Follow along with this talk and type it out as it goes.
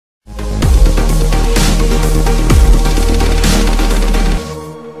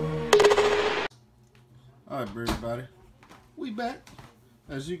we back.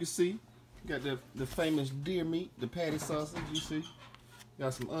 As you can see, got the famous deer meat, the patty sausage. You see,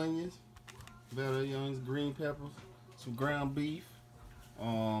 got some onions, bell onions, green peppers, some ground beef,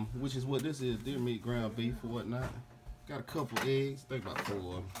 which is what this is, deer meat, ground beef or whatnot. Got a couple eggs. Think about 4 of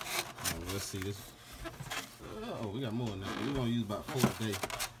them. Let's see this. Oh, we got more than that. We're gonna use about 4 today.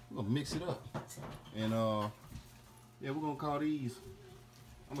 We're gonna mix it up, and yeah, we're gonna call these.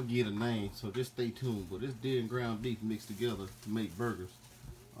 I'm gonna give it a name, so just stay tuned. But this deer and ground beef mixed together to make burgers.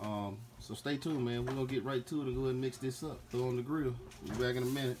 So stay tuned, man. We're gonna get right to it and go ahead and mix this up. Throw on the grill. We'll be back in a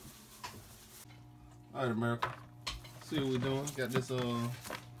minute. All right, America. See what we're doing. Got this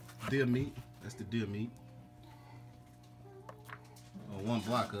deer meat. That's the deer meat. 1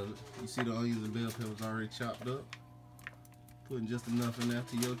 block of it. You see the onions and bell peppers already chopped up. Putting just enough in there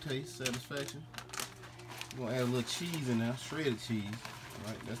to your taste satisfaction. We're gonna add a little cheese in there, shredded cheese.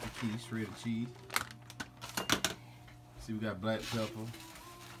 Right, that's the key, shredded cheese. See, we got black pepper.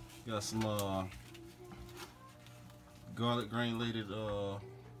 Got some garlic granulated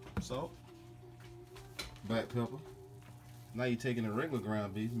salt. Black pepper. Now you're taking the regular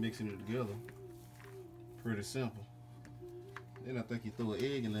ground beef, mixing it together. Pretty simple. Then I think you throw an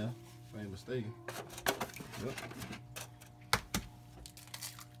egg in there, if I ain't mistaken. Yep.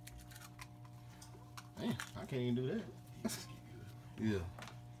 Man, I can't even do that. Yeah.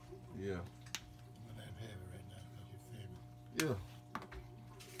 Yeah. Yeah.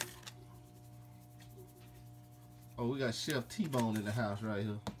 Oh, we got Chef T-Bone in the house right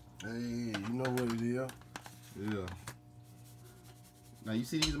here. Hey, you know what it is. Yeah. Now you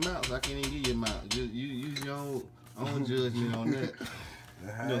see these amounts, I can't even give you amount. Just you use your own judgment on that.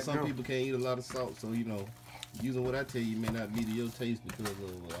 You know, some people can't eat a lot of salt, so you know, using what I tell you may not be to your taste because of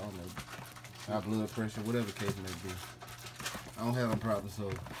I don't know, high blood pressure, whatever the case may be. I don't have no problem, so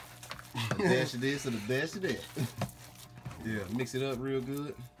a dash of this and a dash of that. Yeah, mix it up real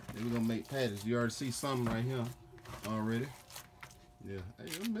good. Then we're gonna make patties. You already see some right here already. Yeah,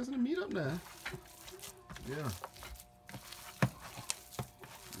 hey, I'm messing the meat up now. Yeah.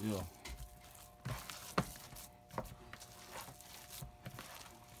 Yeah.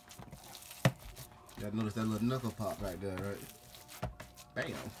 You gotta notice that little knuckle pop right there, right?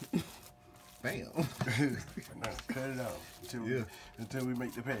 Bam. Bam. Now, cut it off until we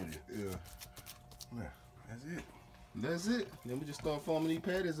make the patty. Yeah. Yeah, that's it. That's it. Then we just start forming these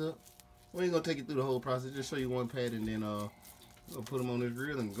patties up. We ain't gonna take you through the whole process. Just show you one patty and then we'll put them on this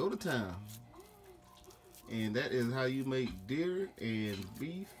grill and go to town. And that is how you make deer and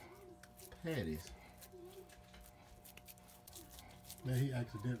beef patties. Now he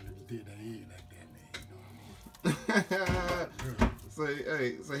accidentally did that egg like that, man. You know what I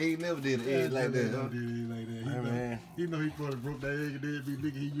mean? So he never did an egg like that, huh? Did an egg like that. Hey, man. He know he probably broke that egg and then be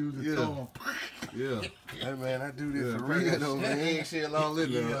thinking he used his thumb. Yeah. Hey man, I do this for real real though, man. Eggshell all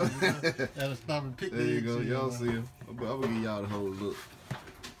in there. Gotta stop and pick There you go. eggshell. Y'all see him. I'm gonna give y'all the whole look.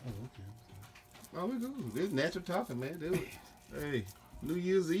 Oh, okay. Oh, we good. It's natural talking, man. Hey, New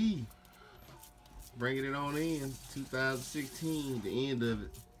Year's Eve. Bringing it on in. 2016, the end of it.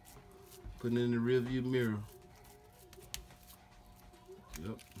 Putting it in the rearview mirror.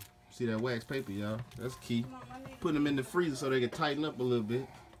 Yep. See that wax paper, y'all? That's key. Putting them in the freezer so they can tighten up a little bit.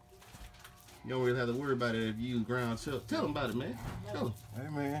 You don't really have to worry about it if you use ground chuck. Tell them about it, man. Tell them. Hey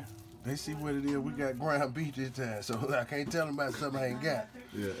man, they see what it is. We got ground beef this time, so I can't tell them about something I ain't got.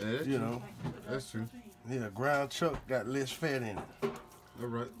 Yeah, that's you true. know. That's true. Yeah, ground chuck got less fat in it. All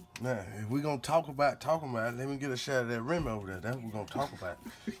right. Now, if we're gonna talk about it, let me get a shot of that rim over there. That's what we're gonna talk about.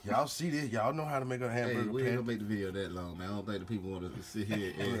 Y'all see this? Y'all know how to make a hamburger Hey, we ain't patty. gonna make the video that long, man. I don't think the people want to sit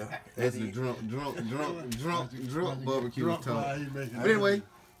here and listen to drunk barbecue Drunk talk. while he making But anyway,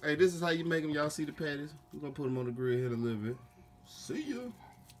 hey, this is how you make them. Y'all see the patties. We're gonna put them on the grill here in a little bit. See ya.